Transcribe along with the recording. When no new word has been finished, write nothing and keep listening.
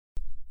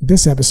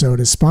This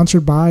episode is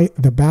sponsored by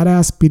the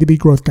Badass B2B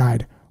Growth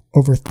Guide.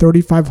 Over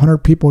 3,500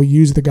 people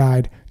use the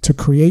guide to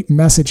create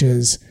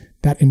messages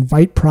that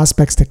invite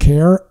prospects to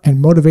care and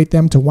motivate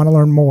them to want to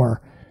learn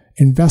more.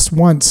 Invest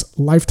once,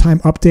 lifetime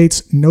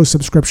updates, no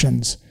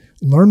subscriptions.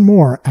 Learn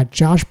more at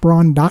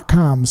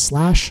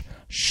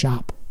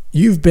joshbraun.com/shop.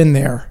 You've been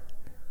there.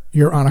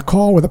 You're on a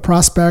call with a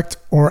prospect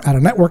or at a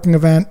networking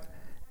event,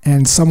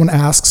 and someone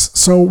asks,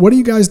 "So what do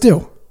you guys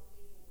do?"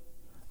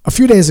 A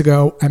few days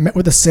ago, I met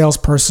with a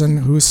salesperson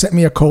who sent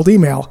me a cold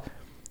email.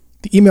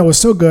 The email was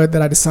so good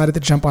that I decided to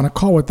jump on a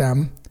call with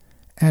them.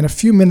 And a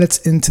few minutes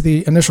into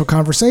the initial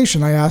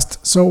conversation, I asked,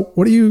 "So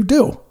what do you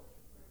do?"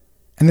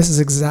 And this is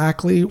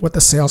exactly what the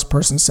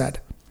salesperson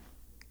said.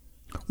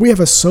 "We have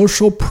a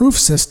social proof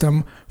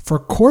system for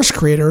course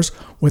creators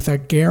with a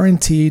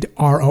guaranteed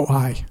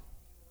ROI."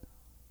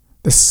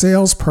 The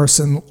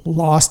salesperson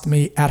lost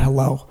me at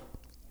hello.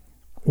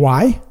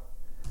 Why?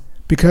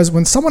 Because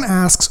when someone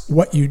asks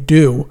what you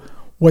do,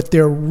 what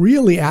they're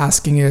really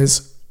asking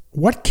is,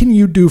 what can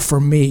you do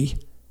for me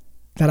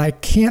that I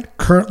can't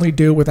currently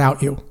do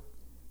without you?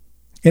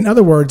 In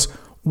other words,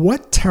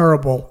 what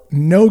terrible,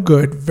 no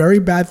good, very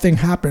bad thing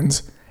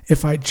happens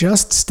if I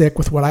just stick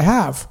with what I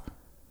have?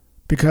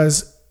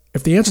 Because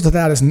if the answer to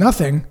that is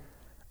nothing,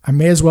 I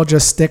may as well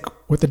just stick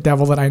with the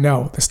devil that I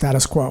know, the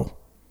status quo.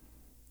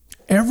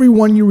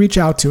 Everyone you reach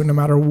out to, no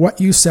matter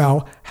what you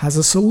sell, has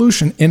a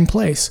solution in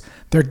place.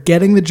 They're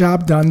getting the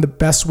job done the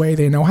best way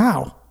they know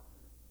how.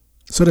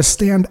 So to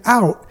stand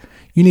out,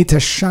 you need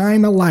to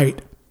shine a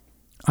light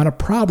on a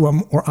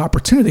problem or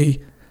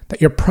opportunity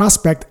that your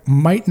prospect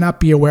might not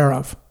be aware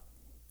of.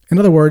 In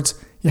other words,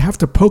 you have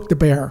to poke the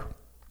bear.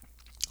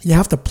 You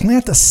have to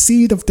plant a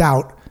seed of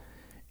doubt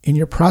in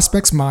your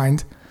prospect's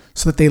mind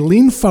so that they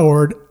lean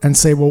forward and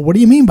say, "Well, what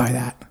do you mean by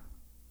that?"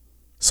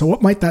 So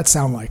what might that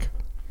sound like?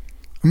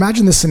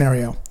 Imagine this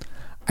scenario.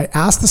 I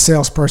asked the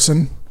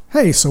salesperson,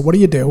 "Hey, so what do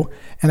you do?"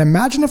 And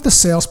imagine if the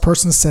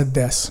salesperson said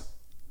this: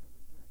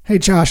 "Hey,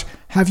 Josh,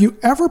 have you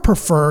ever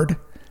preferred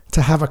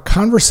to have a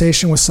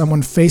conversation with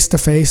someone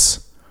face-to-face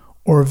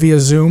or via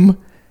Zoom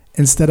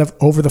instead of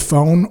over the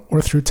phone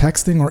or through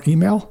texting or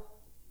email?"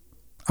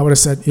 I would have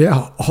said,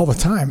 "Yeah, all the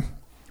time."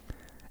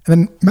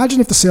 And then imagine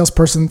if the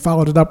salesperson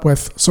followed it up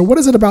with, "So what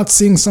is it about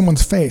seeing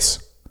someone's face?"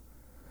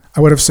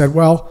 I would have said,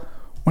 "Well,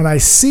 when I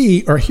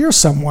see or hear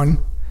someone,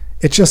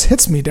 it just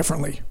hits me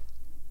differently."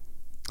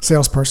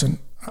 Salesperson: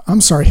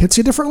 "I'm sorry, hits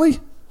you differently?"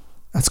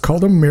 That's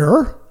called a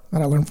mirror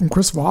that I learned from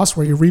Chris Voss,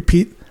 where you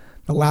repeat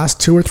the last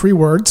 2 or 3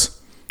 words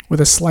with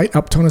a slight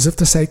uptone as if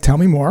to say, "Tell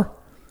me more."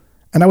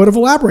 And I would have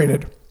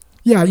elaborated.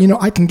 "Yeah,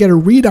 I can get a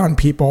read on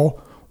people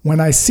when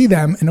I see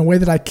them in a way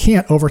that I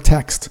can't over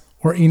text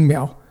or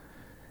email.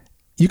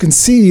 You can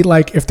see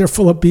if they're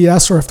full of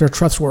BS or if they're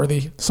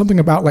trustworthy. Something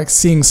about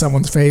seeing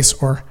someone's face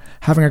or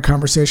having a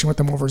conversation with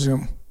them over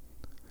Zoom."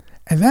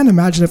 And then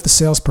imagine if the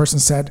salesperson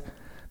said,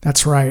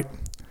 "That's right.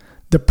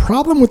 The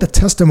problem with the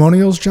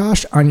testimonials,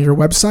 Josh, on your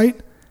website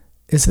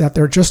is that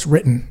they're just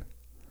written.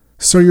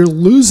 So you're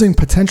losing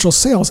potential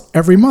sales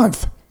every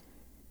month.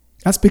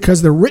 That's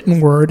because the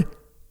written word,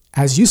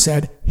 as you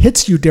said,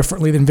 hits you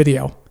differently than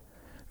video.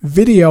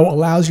 Video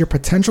allows your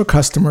potential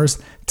customers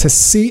to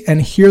see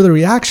and hear the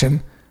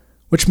reaction,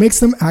 which makes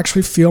them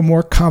actually feel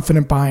more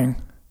confident buying."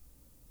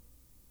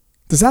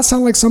 Does that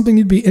sound like something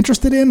you'd be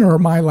interested in, or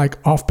am I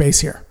off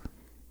base here?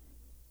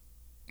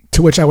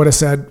 To which I would have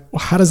said,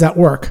 "Well, how does that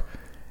work?"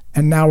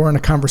 And now we're in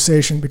a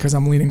conversation because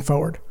I'm leaning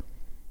forward.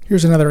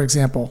 Here's another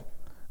example.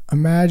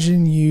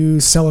 Imagine you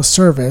sell a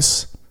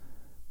service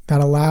that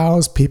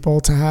allows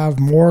people to have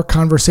more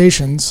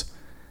conversations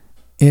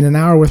in an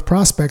hour with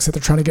prospects that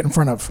they're trying to get in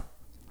front of.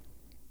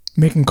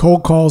 Making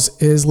cold calls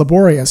is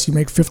laborious. You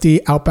make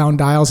 50 outbound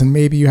dials and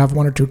maybe you have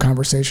 1 or 2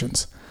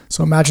 conversations.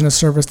 So imagine a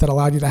service that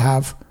allowed you to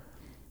have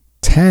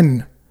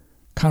 10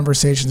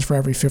 conversations for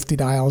every 50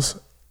 dials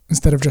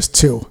instead of just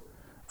 2.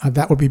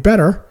 That would be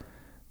better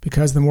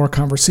because the more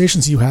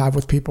conversations you have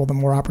with people, the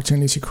more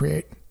opportunities you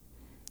create.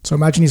 So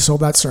imagine you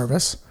sold that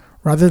service.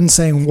 Rather than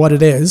saying what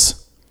it is,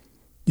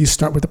 you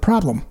start with the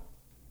problem.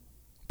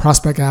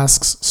 Prospect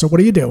asks, "So what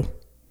do you do?"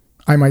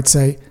 I might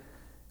say,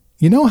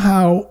 "You know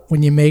how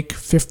when you make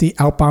 50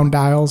 outbound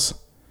dials,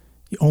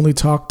 you only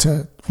talk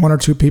to 1 or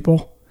 2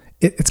 people?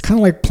 It's kind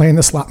of like playing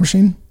the slot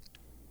machine."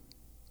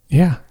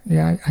 Yeah,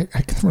 I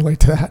can relate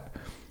to that.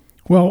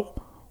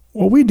 Well,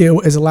 what we do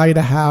is allow you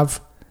to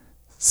have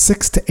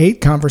 6 to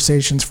 8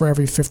 conversations for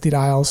every 50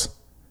 dials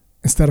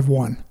instead of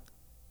 1.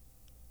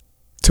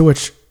 To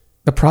which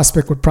the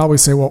prospect would probably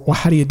say, well,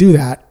 how do you do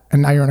that?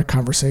 And now you're in a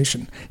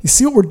conversation. You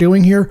see what we're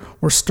doing here?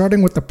 We're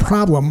starting with the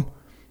problem,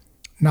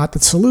 not the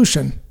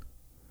solution.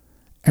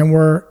 And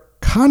we're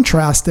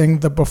contrasting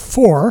the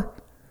before,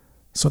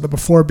 so the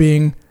before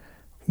being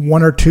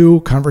 1 or 2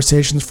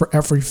 conversations for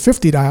every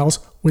 50 dials,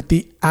 with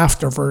the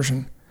after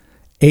version,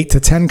 8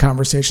 to 10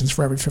 conversations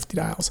for every 50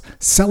 dials.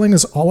 Selling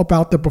is all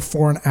about the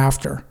before and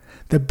after.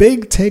 The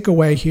big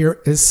takeaway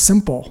here is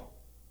simple.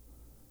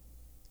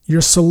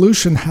 Your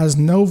solution has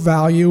no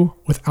value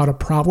without a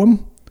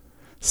problem,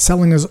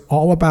 Selling is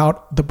all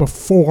about the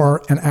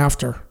before and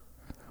after.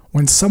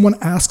 When someone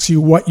asks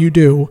you what you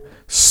do,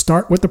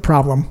 start with the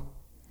problem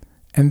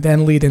and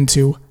then lead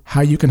into how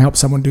you can help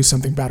someone do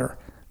something better.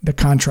 The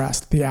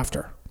contrast, the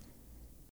after.